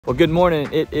Well, good morning.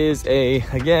 It is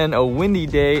again a windy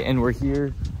day, and we're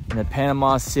here in the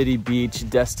Panama City Beach,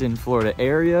 Destin, Florida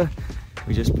area.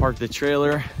 We just parked the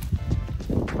trailer.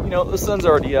 You know, the sun's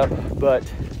already up,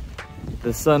 but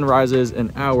the sun rises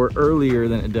an hour earlier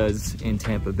than it does in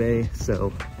Tampa Bay.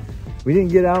 So we didn't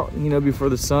get out, you know, before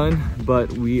the sun,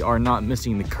 but we are not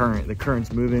missing the current. The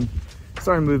current's moving,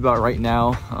 starting to move about right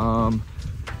now.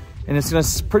 And it's gonna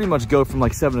pretty much go from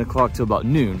like 7 o'clock to about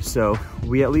noon. So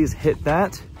we at least hit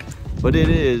that. But it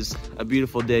is a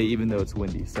beautiful day, even though it's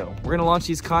windy. So we're gonna launch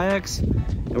these kayaks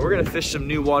and we're gonna fish some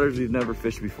new waters we've never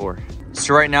fished before.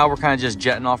 So right now we're kind of just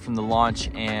jetting off from the launch,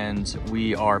 and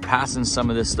we are passing some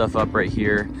of this stuff up right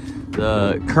here.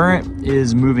 The current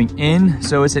is moving in,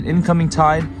 so it's an incoming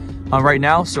tide right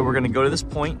now. So we're gonna go to this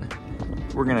point.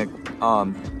 We're gonna,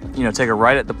 you know, take a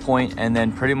right at the point and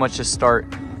then pretty much just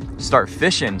start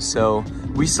fishing. So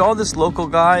we saw this local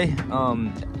guy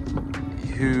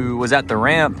who was at the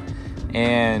ramp,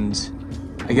 and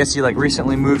I guess he like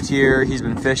recently moved here. He's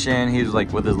been fishing. He was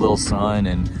like with his little son,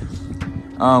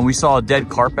 and we saw a dead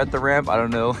carp at the ramp. I don't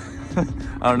know.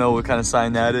 I don't know what kind of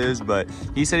sign that is, but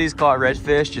he said he's caught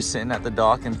redfish just sitting at the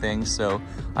dock and things. So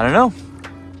I don't know.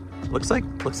 Looks like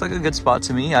a good spot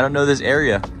to me. I don't know this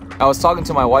area. I was talking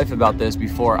to my wife about this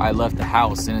before I left the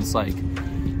house, and it's like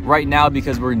right now,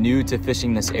 because we're new to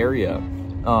fishing this area,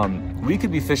 we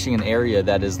could be fishing an area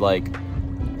that is like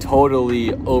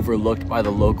totally overlooked by the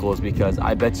locals, because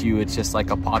I bet you it's just like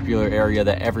a popular area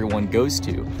that everyone goes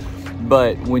to.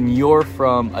 But when you're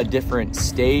from a different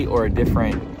state or a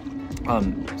different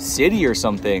city or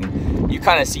something, you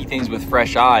kind of see things with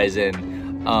fresh eyes.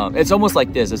 And it's almost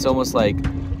like this. It's almost like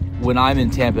when I'm in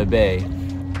Tampa Bay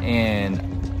and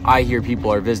I hear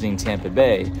people are visiting Tampa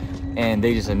Bay and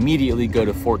they just immediately go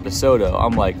to Fort DeSoto.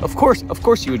 I'm like, of course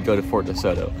you would go to Fort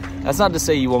DeSoto. That's not to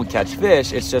say you won't catch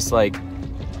fish. It's just like,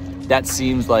 that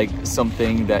seems like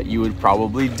something that you would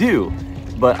probably do.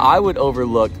 But I would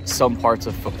overlook some parts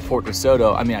of Fort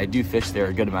DeSoto. I mean, I do fish there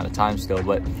a good amount of time still,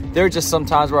 but there are just some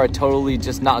times where I totally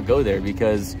just not go there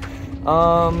because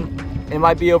it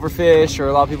might be overfished, or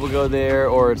a lot of people go there,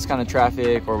 or it's kind of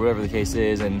traffic, or whatever the case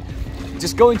is. And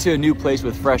just going to a new place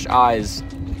with fresh eyes,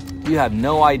 you have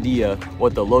no idea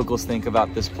what the locals think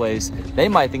about this place. They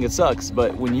might think it sucks,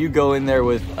 but when you go in there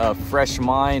with a fresh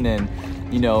mind and,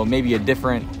 you know, maybe a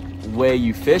different way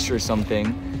you fish or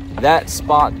something, that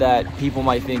spot that people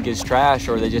might think is trash,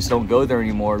 or they just don't go there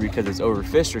anymore because it's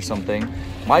overfished or something,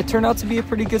 might turn out to be a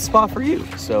pretty good spot for you.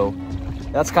 So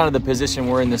that's kind of the position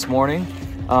we're in this morning.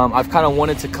 I've kind of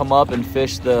wanted to come up and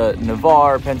fish the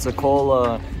Navarre,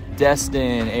 Pensacola,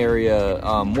 Destin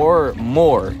area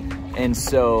more. And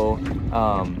so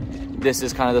this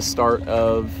is kind of the start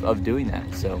of doing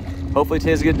that. So hopefully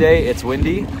today's a good day. It's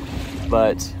windy,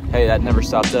 but hey, that never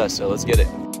stopped us. So let's get it.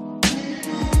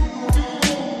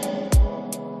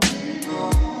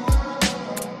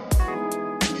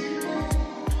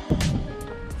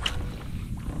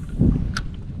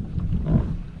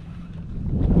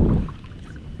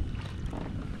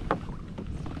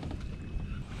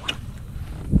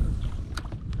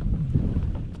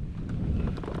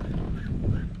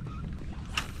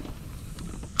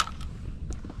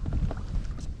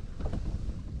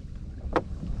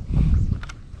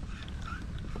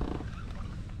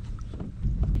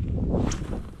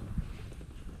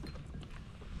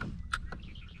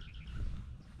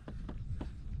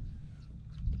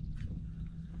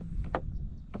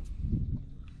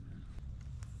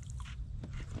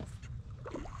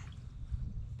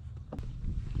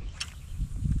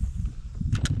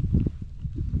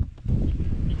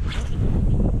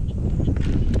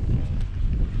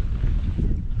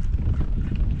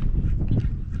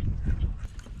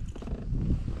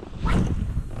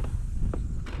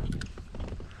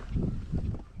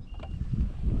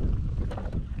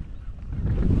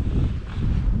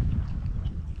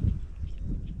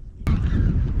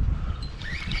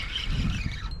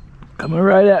 Coming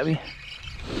right at me.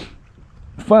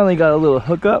 Finally got a little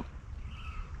hookup.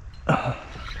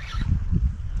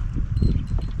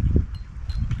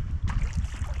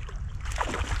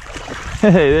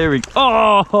 Hey, there we go.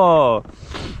 Oh,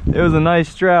 it was a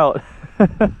nice trout.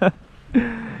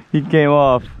 He came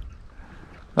off.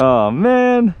 Oh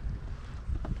man,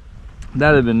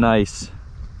 that'd have been nice.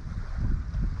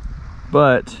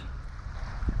 But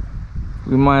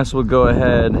we might as well go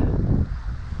ahead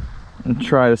and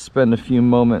try to spend a few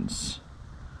moments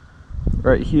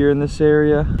right here in this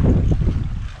area.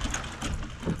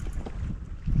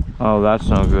 Oh, that's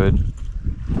no good.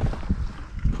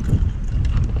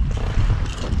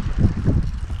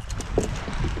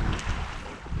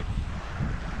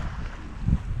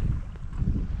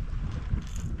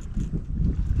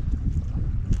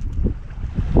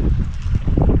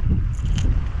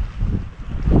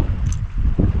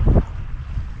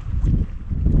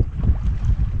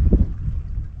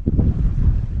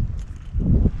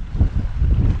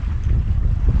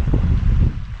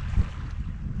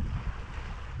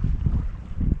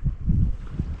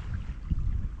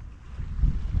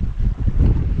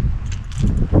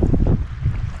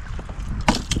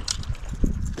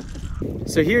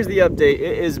 So here's the update.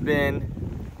 It has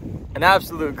been an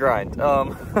absolute grind.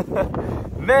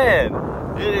 Man,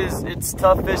 it's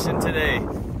tough fishing today.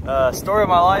 Story of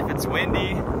my life, it's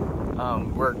windy.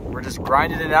 We're just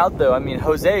grinding it out though. I mean,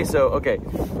 Jose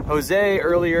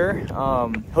earlier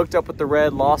hooked up with the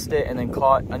red, lost it, and then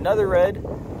caught another red.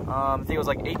 I think it was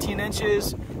like 18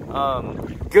 inches.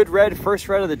 Good red, first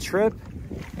red of the trip.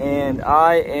 And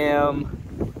I am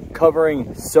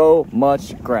covering so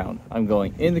much ground. I'm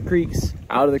going in the creeks,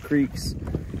 out of the creeks,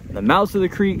 the mouths of the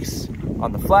creeks,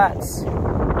 on the flats,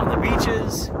 on the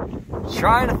beaches,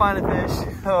 trying to find a fish.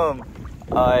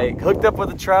 I hooked up with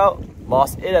a trout,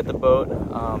 lost it at the boat.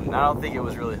 I don't think it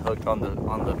was really hooked on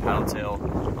the paddle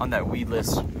tail on that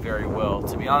weedless very well,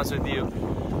 to be honest with you.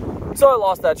 So I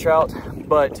lost that trout,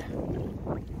 but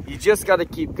you just got to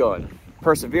keep going.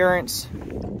 Perseverance.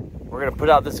 We're gonna put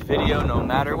out this video no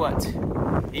matter what,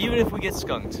 even if we get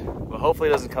skunked. But hopefully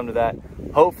it doesn't come to that.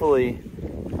 Hopefully,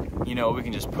 you know, we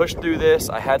can just push through this.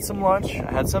 I had some lunch, I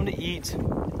had something to eat.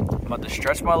 I'm about to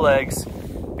stretch my legs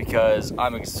because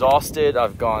I'm exhausted.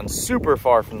 I've gone super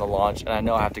far from the launch and I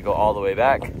know I have to go all the way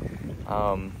back.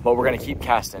 But we're gonna keep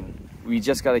casting. We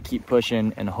just gotta keep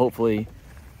pushing and hopefully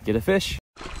get a fish.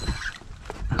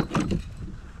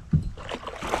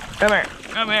 Come here,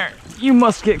 come here. You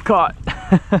must get caught.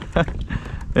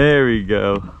 There we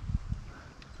go.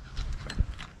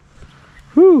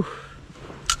 Whew.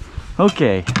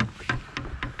 Okay.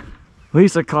 At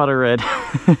least I caught a red.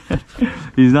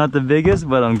 He's not the biggest,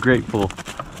 but I'm grateful.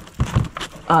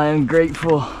 I am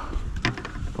grateful.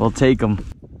 We'll take him.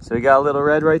 So we got a little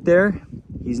red right there.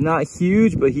 He's not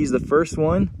huge, but he's the first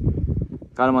one.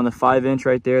 Got him on the 5-inch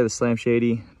right there, the Slam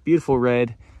Shady. Beautiful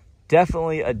red.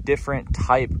 Definitely a different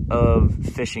type of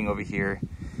fishing over here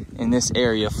in this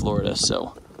area of Florida.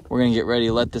 So we're gonna get ready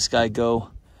to let this guy go,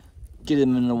 get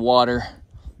him in the water,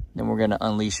 then we're gonna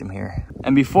unleash him here.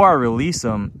 And before I release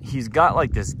him, he's got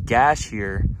like this gash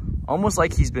here, almost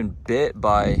like he's been bit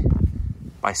by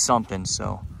something. So,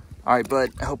 all right,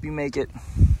 bud, I hope you make it.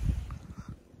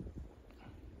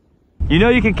 You know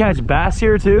you can catch bass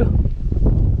here too?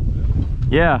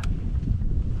 Yeah.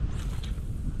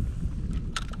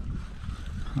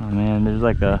 Oh man, there's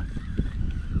like a...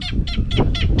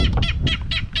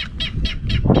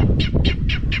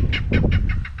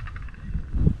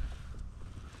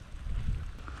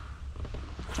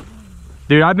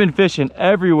 Dude, I've been fishing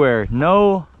everywhere.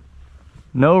 No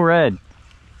red.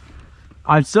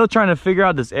 I'm still trying to figure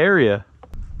out this area.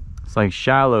 It's like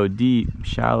shallow, deep,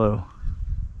 shallow.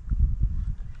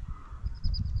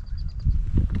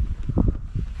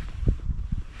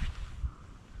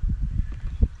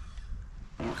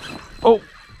 Oh!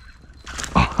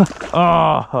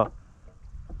 Oh!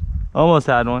 Almost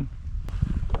had one.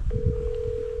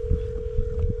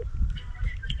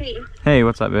 Hey. Hey,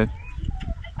 what's up, babe?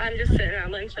 I'm just sitting at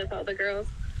lunch with all the girls.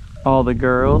 All the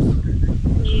girls?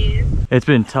 Yeah. It's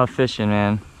been tough fishing,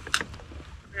 man.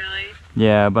 Really?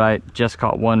 Yeah, but I just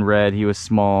caught one red. He was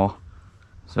small.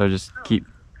 So just keep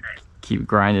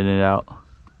grinding it out.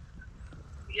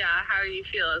 Yeah, how do you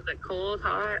feel? Is it cold,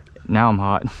 hot? Now I'm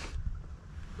hot.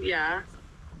 Yeah.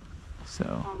 So.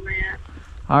 Oh man.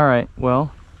 All right,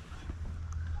 well,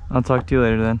 I'll talk to you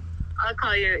later then. I'll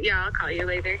call you. Yeah, I'll call you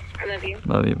later. I love you.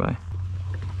 Love you, bye.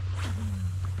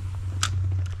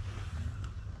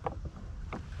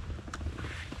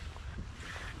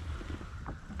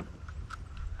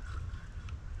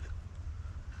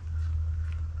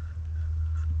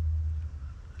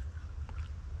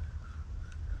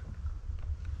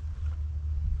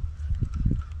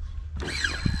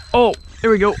 Oh, here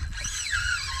we go.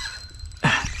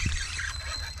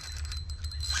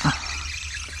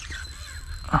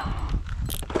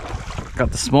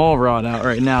 Got the small rod out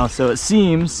right now, so it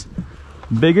seems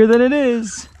bigger than it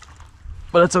is,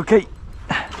 but it's okay.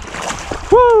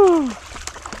 Woo!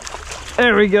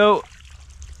 There we go.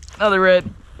 Another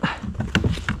red.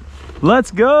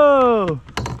 Let's go.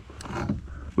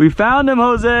 We found him,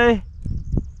 Jose.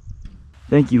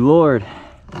 Thank you, Lord.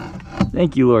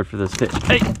 Thank you, Lord, for this fish.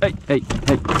 Hey, hey, hey,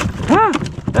 hey. Ah!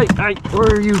 Hey, hey, where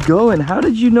are you going? How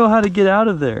did you know how to get out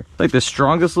of there? Like the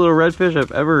strongest little redfish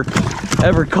I've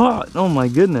ever caught. Oh my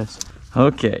goodness.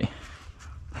 Okay.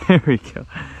 There we go.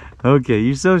 Okay,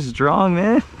 you're so strong,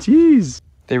 man. Jeez.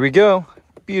 There we go.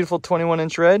 Beautiful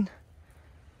 21-inch red.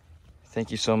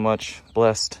 Thank you so much.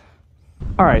 Blessed.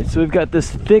 All right, so we've got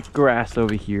this thick grass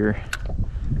over here.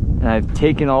 And I've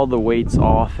taken all the weights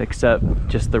off except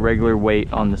just the regular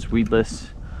weight on this weedless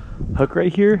hook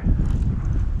right here.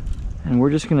 And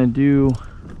we're just gonna do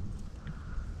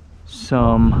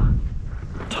some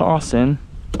tossing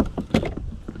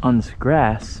on this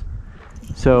grass.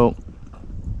 So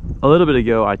a little bit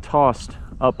ago, I tossed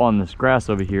up on this grass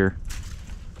over here.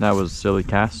 That was a silly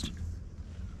cast.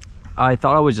 I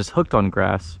thought I was just hooked on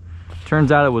grass.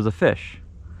 Turns out it was a fish.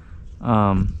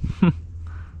 And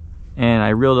I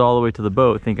reeled it all the way to the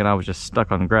boat thinking I was just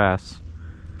stuck on grass.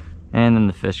 And then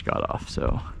the fish got off,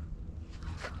 so.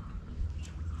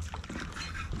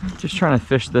 Just trying to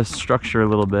fish this structure a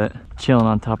little bit. Chilling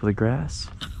on top of the grass.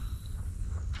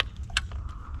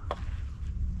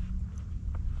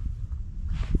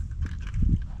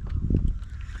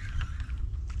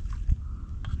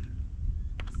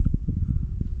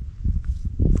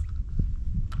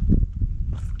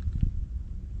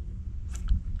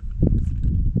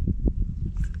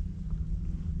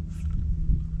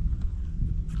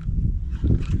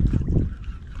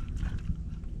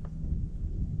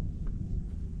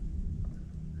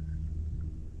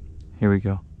 Here we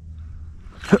go.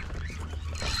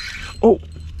 Oh!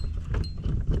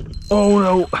 Oh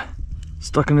no!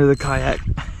 Stuck under the kayak.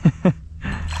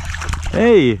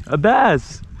 Hey, a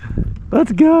bass!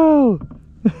 Let's go!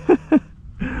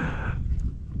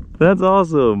 That's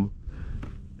awesome.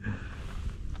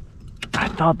 I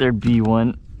thought there'd be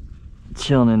one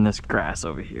chilling in this grass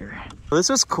over here. Well, this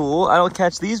was cool. I don't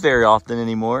catch these very often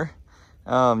anymore.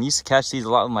 Used to catch these a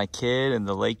lot with my kid in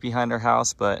the lake behind our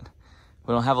house, but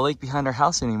we don't have a lake behind our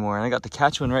house anymore. And I got to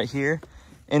catch one right here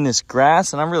in this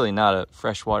grass. And I'm really not a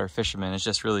freshwater fisherman. It's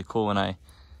just really cool when I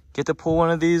get to pull one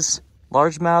of these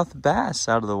largemouth bass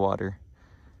out of the water.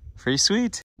 Pretty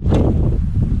sweet.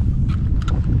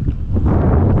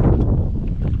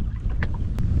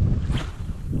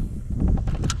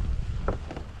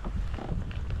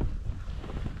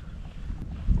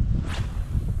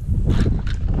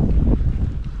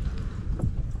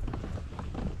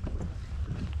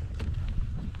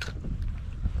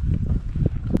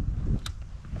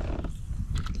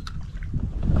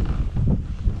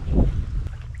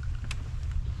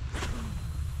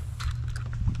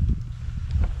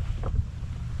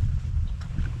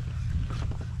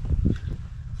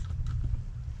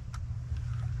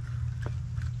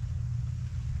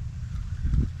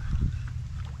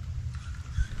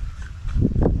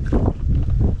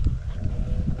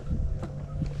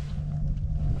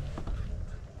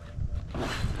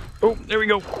 Oh, there we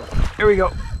go. There we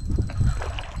go.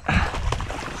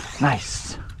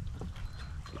 Nice.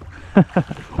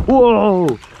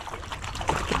 Whoa.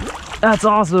 That's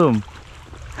awesome.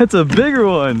 That's a bigger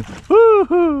one.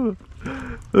 Woo-hoo.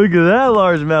 Look at that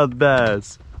largemouth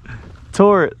bass.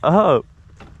 Tore it up.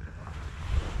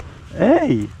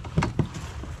 Hey.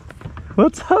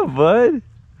 What's up, bud?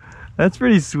 That's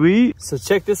pretty sweet. So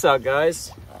check this out,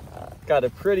 guys. Got a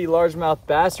pretty largemouth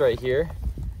bass right here.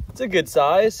 It's a good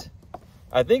size.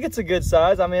 I think it's a good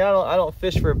size. I mean, I don't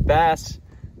fish for bass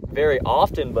very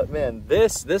often, but man,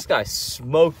 this guy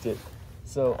smoked it.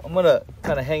 So I'm gonna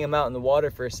kind of hang him out in the water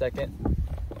for a second,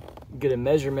 get a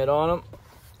measurement on him.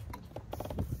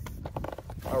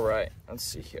 All right, let's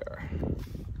see here.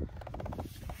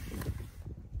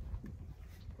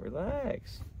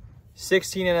 Relax.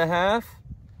 16 and a half.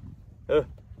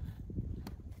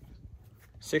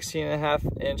 16 and a half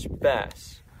inch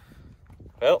bass.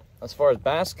 Well, as far as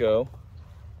bass go,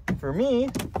 for me,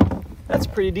 that's a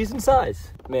pretty decent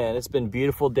size. Man, it's been a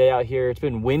beautiful day out here. It's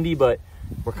been windy, but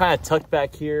we're kind of tucked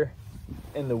back here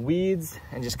in the weeds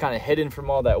and just kind of hidden from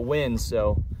all that wind.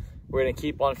 So we're gonna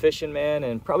keep on fishing, man,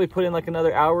 and probably put in like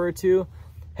another hour or two,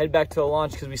 head back to the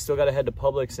launch because we still gotta head to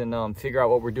Publix and figure out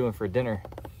what we're doing for dinner.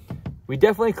 We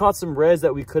definitely caught some reds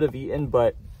that we could have eaten,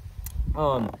 but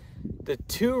the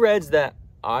two reds that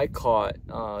I caught,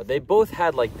 they both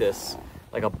had like this,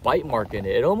 like a bite mark in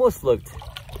it. It almost looked,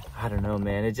 I don't know,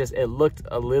 man. It looked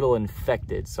a little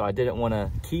infected. So I didn't want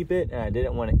to keep it and I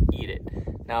didn't want to eat it.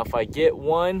 Now, if I get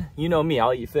one, you know me,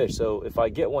 I'll eat fish. So if I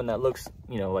get one that looks,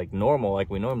 you know, like normal, like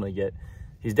we normally get,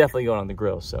 he's definitely going on the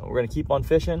grill. So we're going to keep on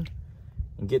fishing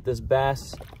and get this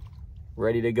bass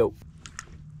ready to go.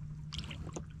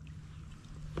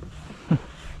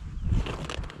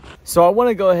 So I want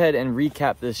to go ahead and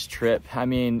recap this trip. I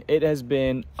mean, it has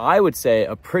been, I would say,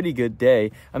 a pretty good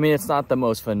day. I mean, it's not the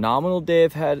most phenomenal day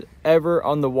I've had ever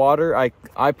on the water.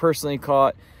 I personally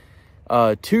caught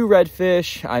 2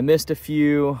 redfish. I missed a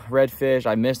few redfish.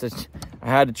 I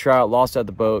had a trout, lost at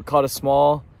the boat, caught a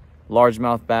small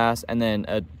largemouth bass, and then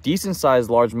a decent sized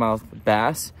largemouth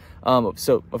bass.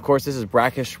 So of course this is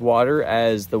brackish water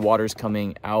as the water's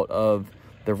coming out of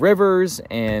the rivers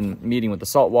and meeting with the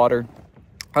salt water.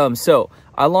 So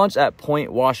I launched at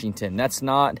Point Washington. That's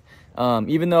not,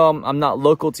 even though I'm not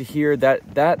local to here,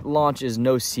 that launch is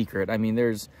no secret. I mean,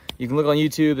 you can look on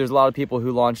YouTube, there's a lot of people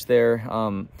who launch there.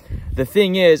 the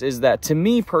thing is that to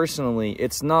me personally,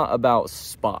 it's not about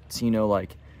spots, you know,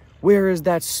 like where is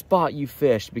that spot you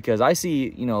fished? Because I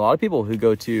see, you know, a lot of people who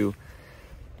go to,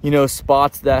 you know,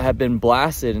 spots that have been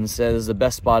blasted and said is the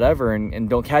best spot ever and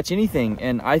don't catch anything.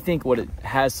 And I think what it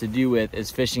has to do with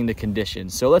is fishing the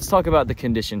conditions. So let's talk about the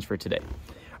conditions for today.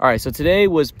 All right, so today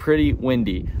was pretty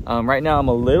windy. Right now I'm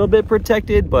a little bit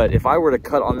protected, but if I were to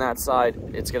cut on that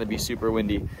side, it's gonna be super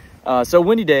windy. So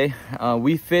windy day,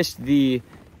 we fished the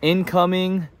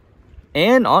incoming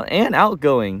and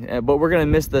outgoing, but we're gonna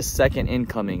miss the second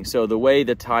incoming. So the way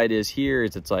the tide is here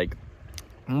is it's like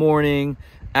morning,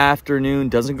 afternoon,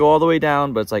 doesn't go all the way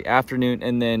down, but it's like afternoon,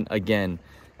 and then again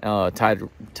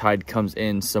tide comes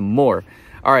in some more.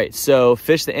 All right, so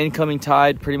fish the incoming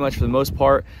tide pretty much for the most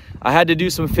part. I had to do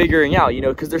some figuring out, you know,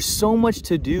 because there's so much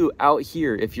to do out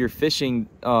here if you're fishing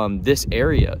this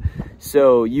area.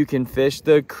 So you can fish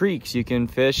the creeks, you can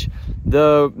fish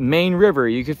the main river,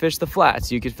 you could fish the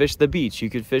flats, you could fish the beach, you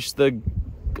could fish the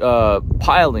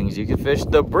pilings, you could fish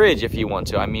the bridge if you want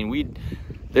to. I mean,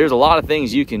 there's a lot of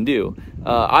things you can do.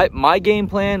 My game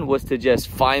plan was to just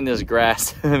find this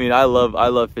grass. I mean, I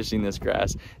love fishing this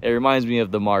grass. It reminds me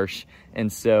of the marsh,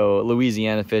 and so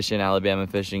Louisiana fishing, Alabama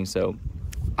fishing. So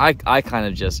I kind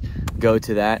of just go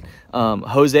to that.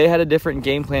 Jose had a different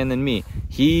game plan than me.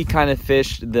 He kind of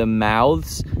fished the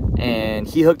mouths, and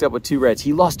he hooked up with 2 reds.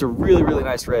 He lost a really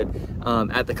nice red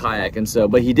at the kayak, and so,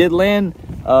 but he did land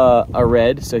a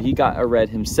red, so he got a red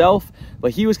himself.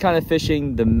 But he was kind of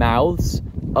fishing the mouths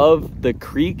of the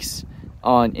creeks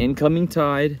on incoming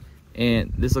tide,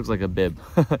 and this looks like a bib,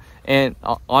 and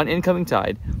on incoming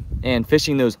tide, and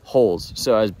fishing those holes,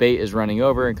 so as bait is running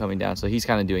over and coming down. So he's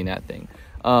kind of doing that thing.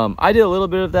 I did a little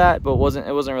bit of that, but it wasn't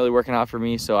really working out for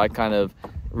me, so I kind of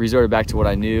resorted back to what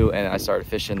I knew, and I started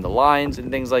fishing the lines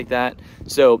and things like that.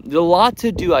 So there's a lot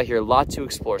to do out here, a lot to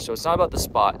explore. So it's not about the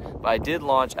spot, but I did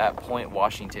launch at Point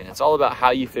Washington. It's all about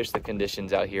how you fish the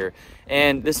conditions out here,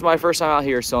 and this is my first time out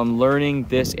here, so I'm learning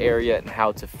this area and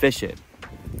how to fish it.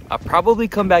 I'll probably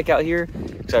come back out here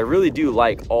because I really do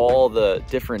like all the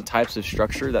different types of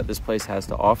structure that this place has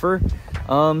to offer.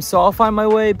 So I'll find my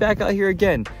way back out here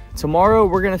again. Tomorrow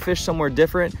we're gonna fish somewhere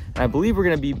different, and I believe we're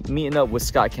gonna be meeting up with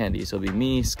Scott Kennedy. So it'll be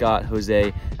me, Scott,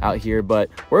 Jose out here, but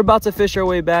we're about to fish our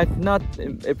way back.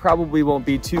 It probably won't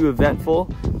be too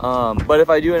eventful, but if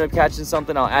I do end up catching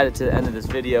something, I'll add it to the end of this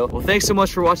video. Well, thanks so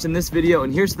much for watching this video,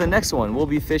 and here's the next one. We'll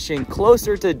be fishing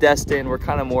closer to Destin. We're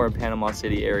kind of more in Panama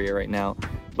City area right now,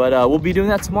 but we'll be doing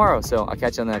that tomorrow, so I'll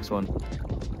catch you on the next one.